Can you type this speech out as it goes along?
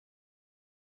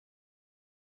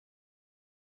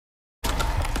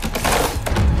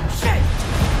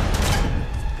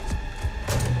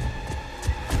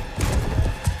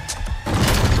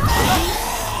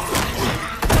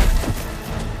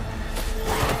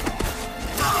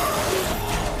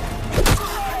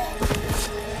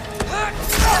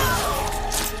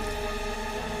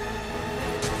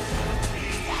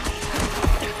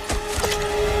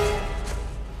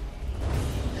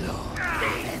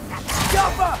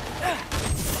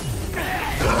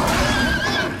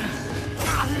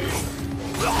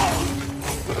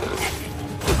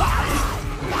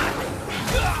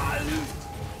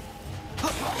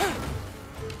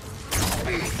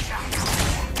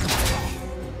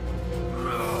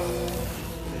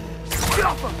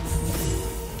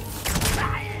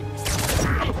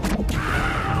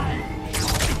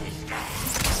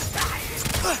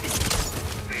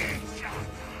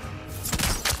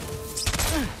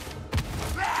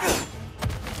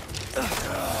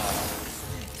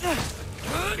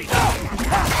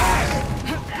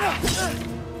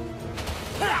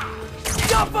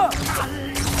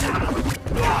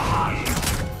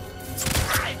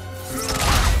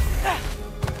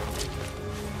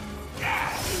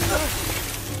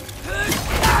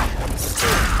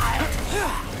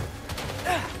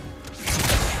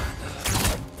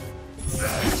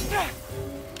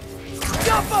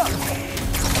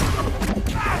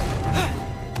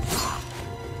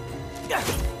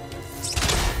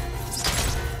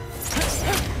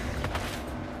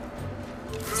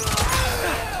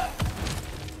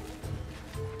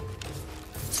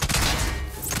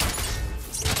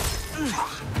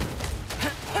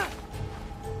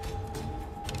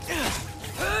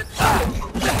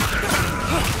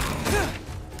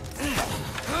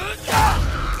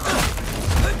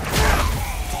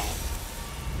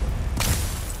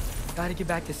Gotta get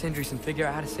back to Sindri's and figure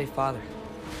out how to save Father.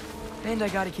 And I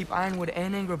gotta keep Ironwood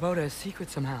and Angrboda a secret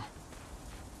somehow.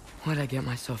 What'd I get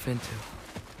myself into?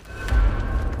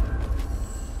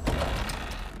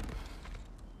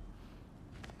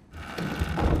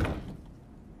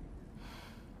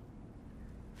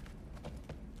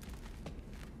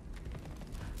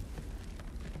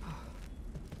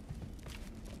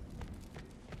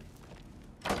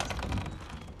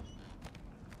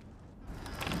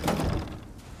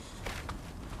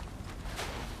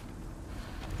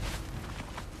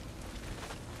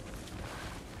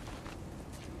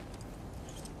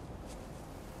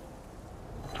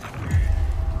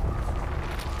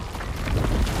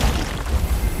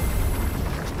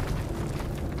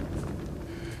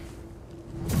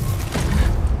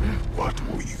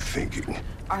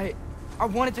 I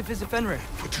wanted to visit Fenrir.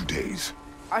 For 2 days?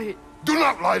 Do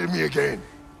not lie to me again!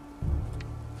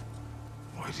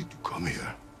 Why did you come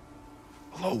here?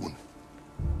 Alone?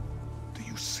 Do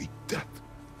you seek death?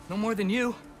 No more than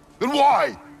you. Then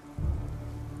why?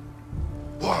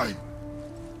 Why?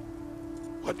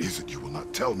 What is it you will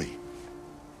not tell me?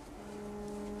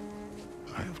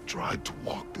 I have tried to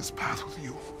walk this path with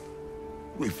you.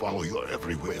 We follow your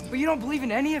every whim. But you don't believe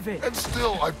in any of it. And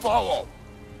still I follow.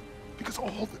 Because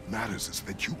all that matters is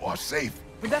that you are safe.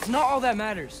 But that's not all that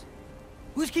matters.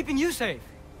 Who's keeping you safe?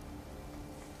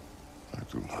 I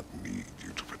do not need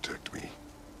you to protect me.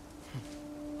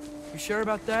 You sure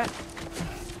about that?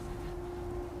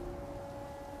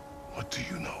 What do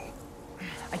you know?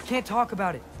 I can't talk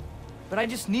about it. But I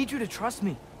just need you to trust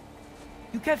me.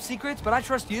 You kept secrets, but I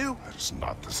trust you. That is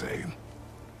not the same.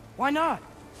 Why not?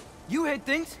 You hid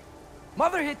things.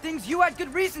 Mother hid things. You had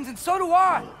good reasons, and so do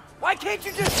I. Why can't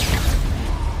you just...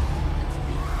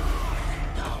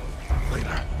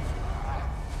 Later.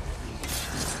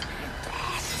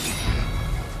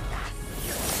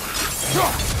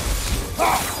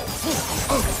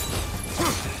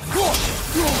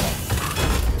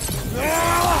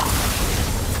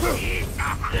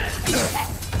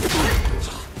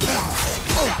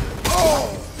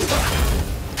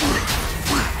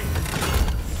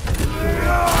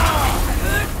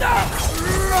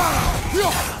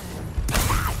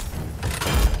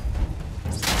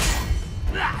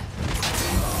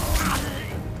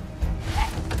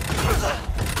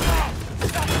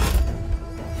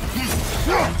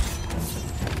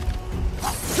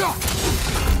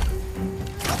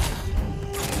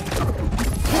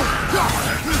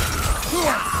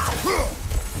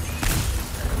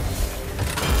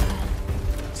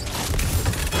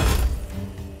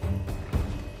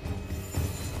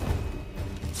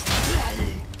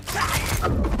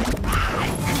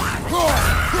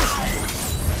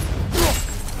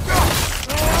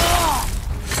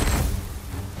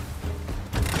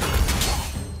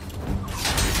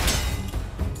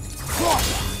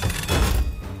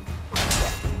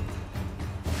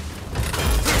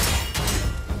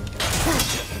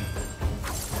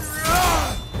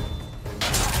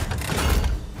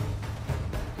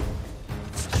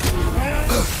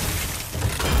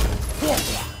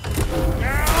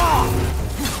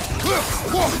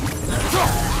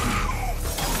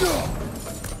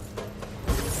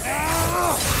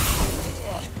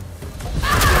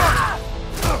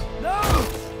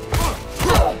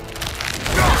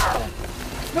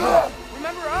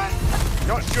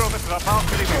 Not sure this is a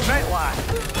Valkyrie we met last.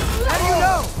 How do you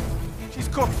know? She's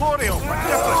corporeal, but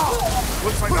different.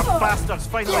 Looks like the bastard's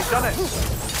finally done it.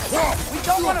 We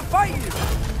don't want to fight you!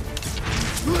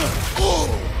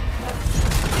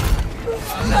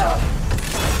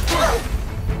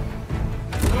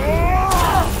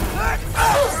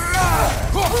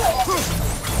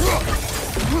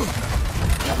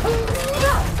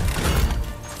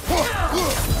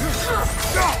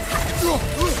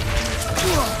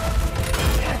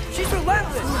 She's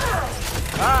relentless!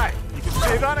 Aye, you can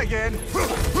say that again.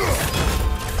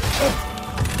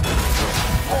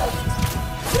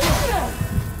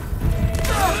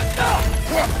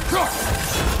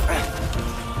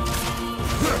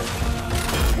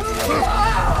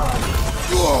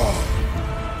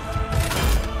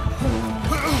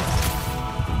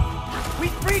 We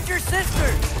freed your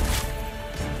sisters!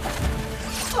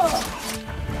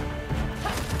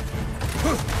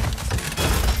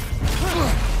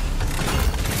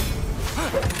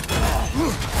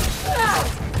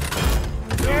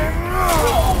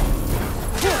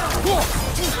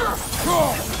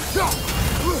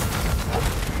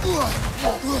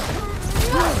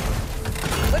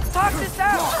 Let's talk this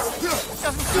out!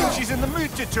 Doesn't seem she's in the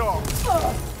mood to talk.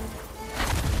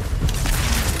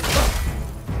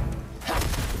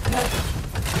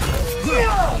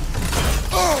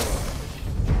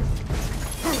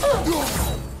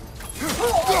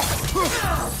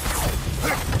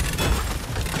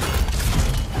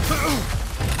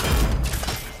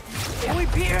 Can we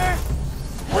beat her?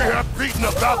 We have beaten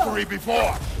a Valkyrie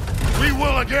before. We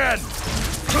will again.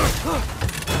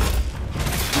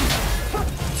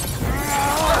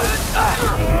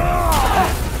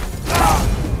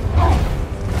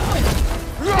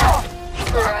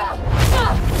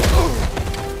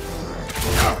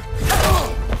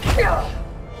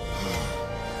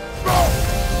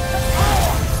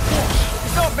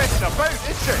 She's not messing about,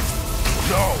 is she?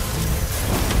 No.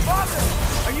 Father,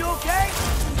 are you okay?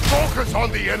 Focus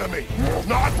on the enemy,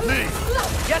 not me.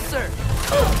 Yes, sir.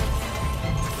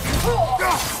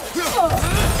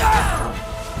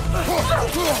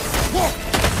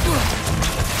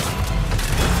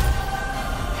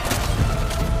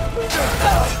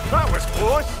 That was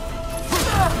close.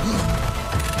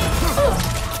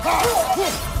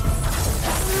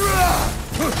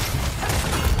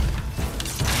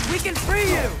 We can free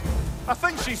you! I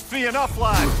think she's free enough,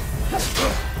 lad.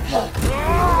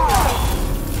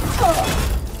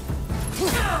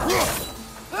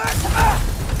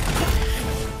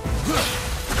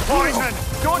 Poison!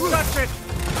 Don't touch it!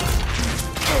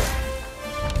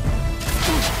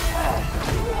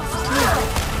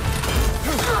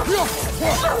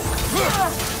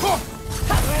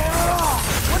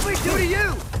 What'd we do to you?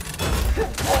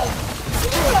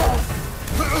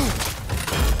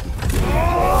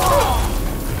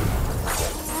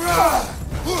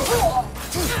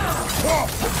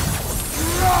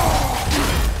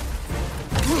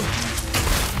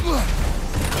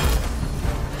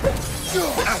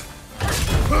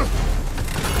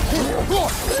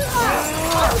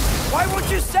 Why won't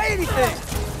you say anything?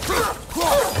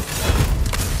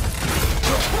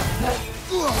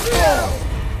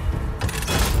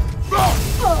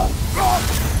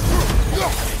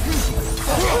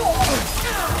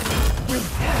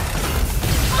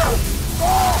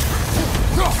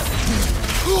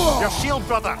 Your shield,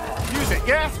 brother. Use it,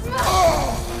 yeah?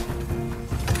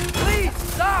 Please,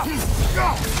 stop!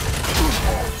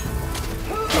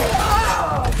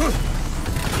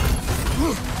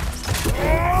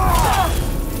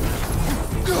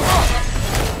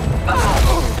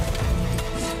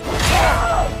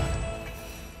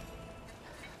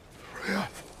 Freya.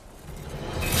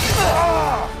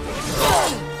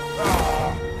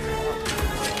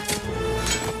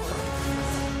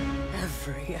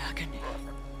 Every agony,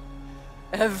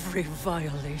 every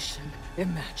violation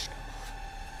imaginable.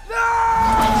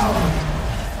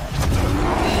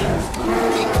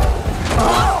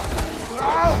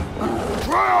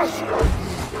 Kratos!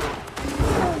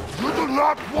 You do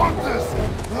not want this!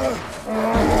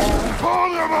 Control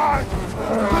your mind!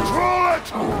 Control it!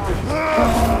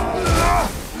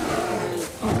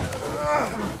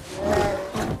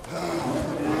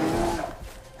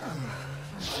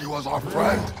 She was our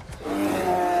friend.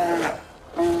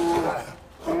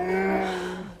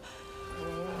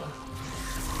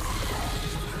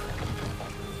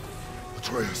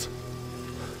 Atreus.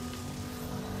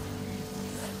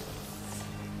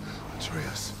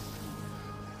 Atreus.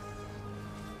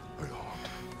 Are you harmed?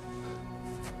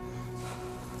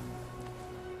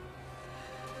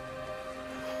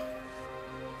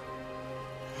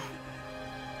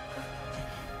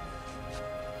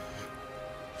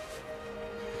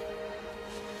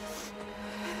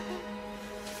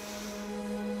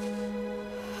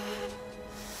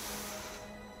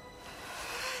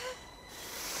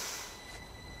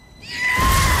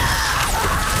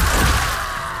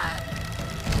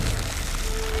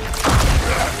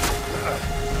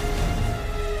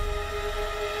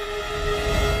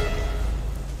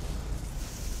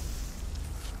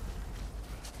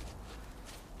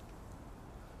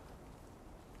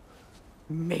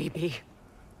 Maybe.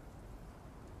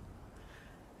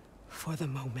 For the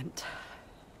moment.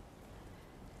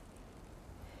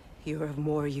 You're of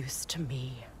more use to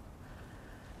me.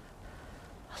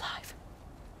 Alive.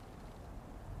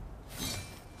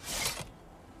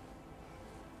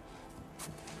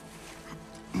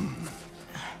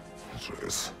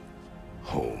 This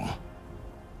home.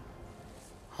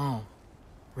 Home?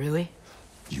 Really?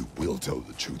 You will tell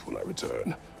the truth when I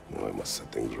return. Now I must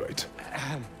set things right.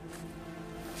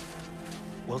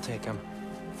 We'll take him.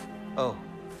 Oh,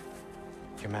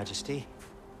 Your Majesty.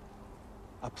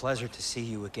 A pleasure to see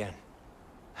you again.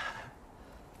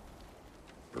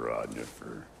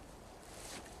 Rodnifer.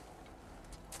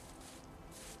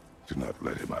 Do not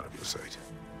let him out of your sight.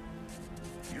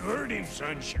 You heard him,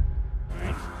 Sunshine.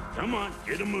 Come on,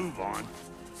 get a move on.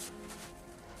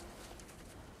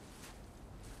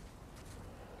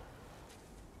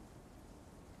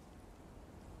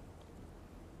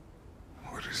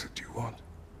 What is it you want?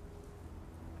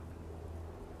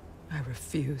 I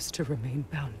refuse to remain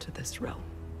bound to this realm.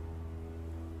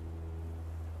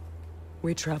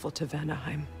 We travel to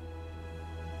Vanaheim.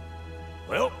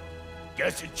 Well,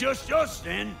 guess it's just us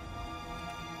then.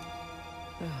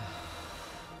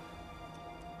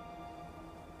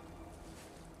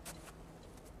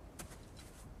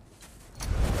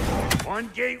 One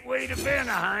gateway to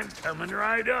Vanaheim coming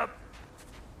right up.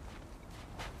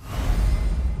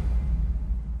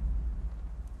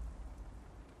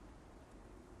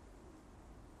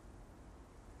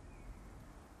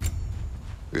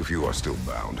 If you are still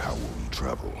bound, how will you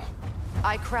travel?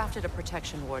 I crafted a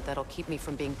protection ward that'll keep me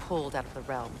from being pulled out of the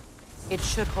realm. It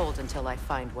should hold until I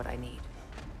find what I need.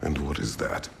 And what is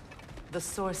that? The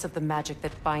source of the magic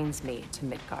that binds me to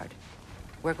Midgard.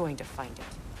 We're going to find it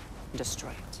and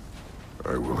destroy it.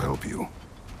 I will help you,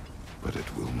 but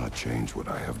it will not change what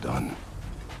I have done.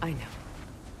 I know.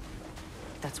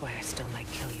 That's why I still might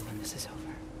kill you when this is over.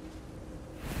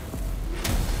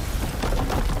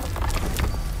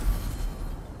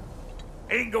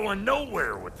 Ain't going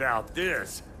nowhere without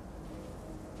this.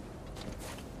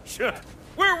 Sure,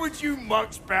 where would you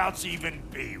muckspouts even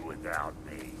be without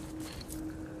me?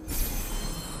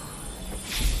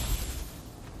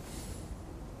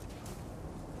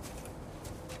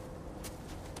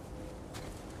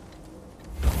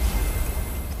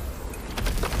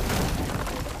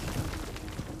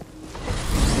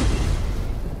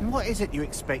 And what is it you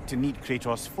expect to need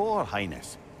Kratos for,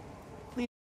 Highness?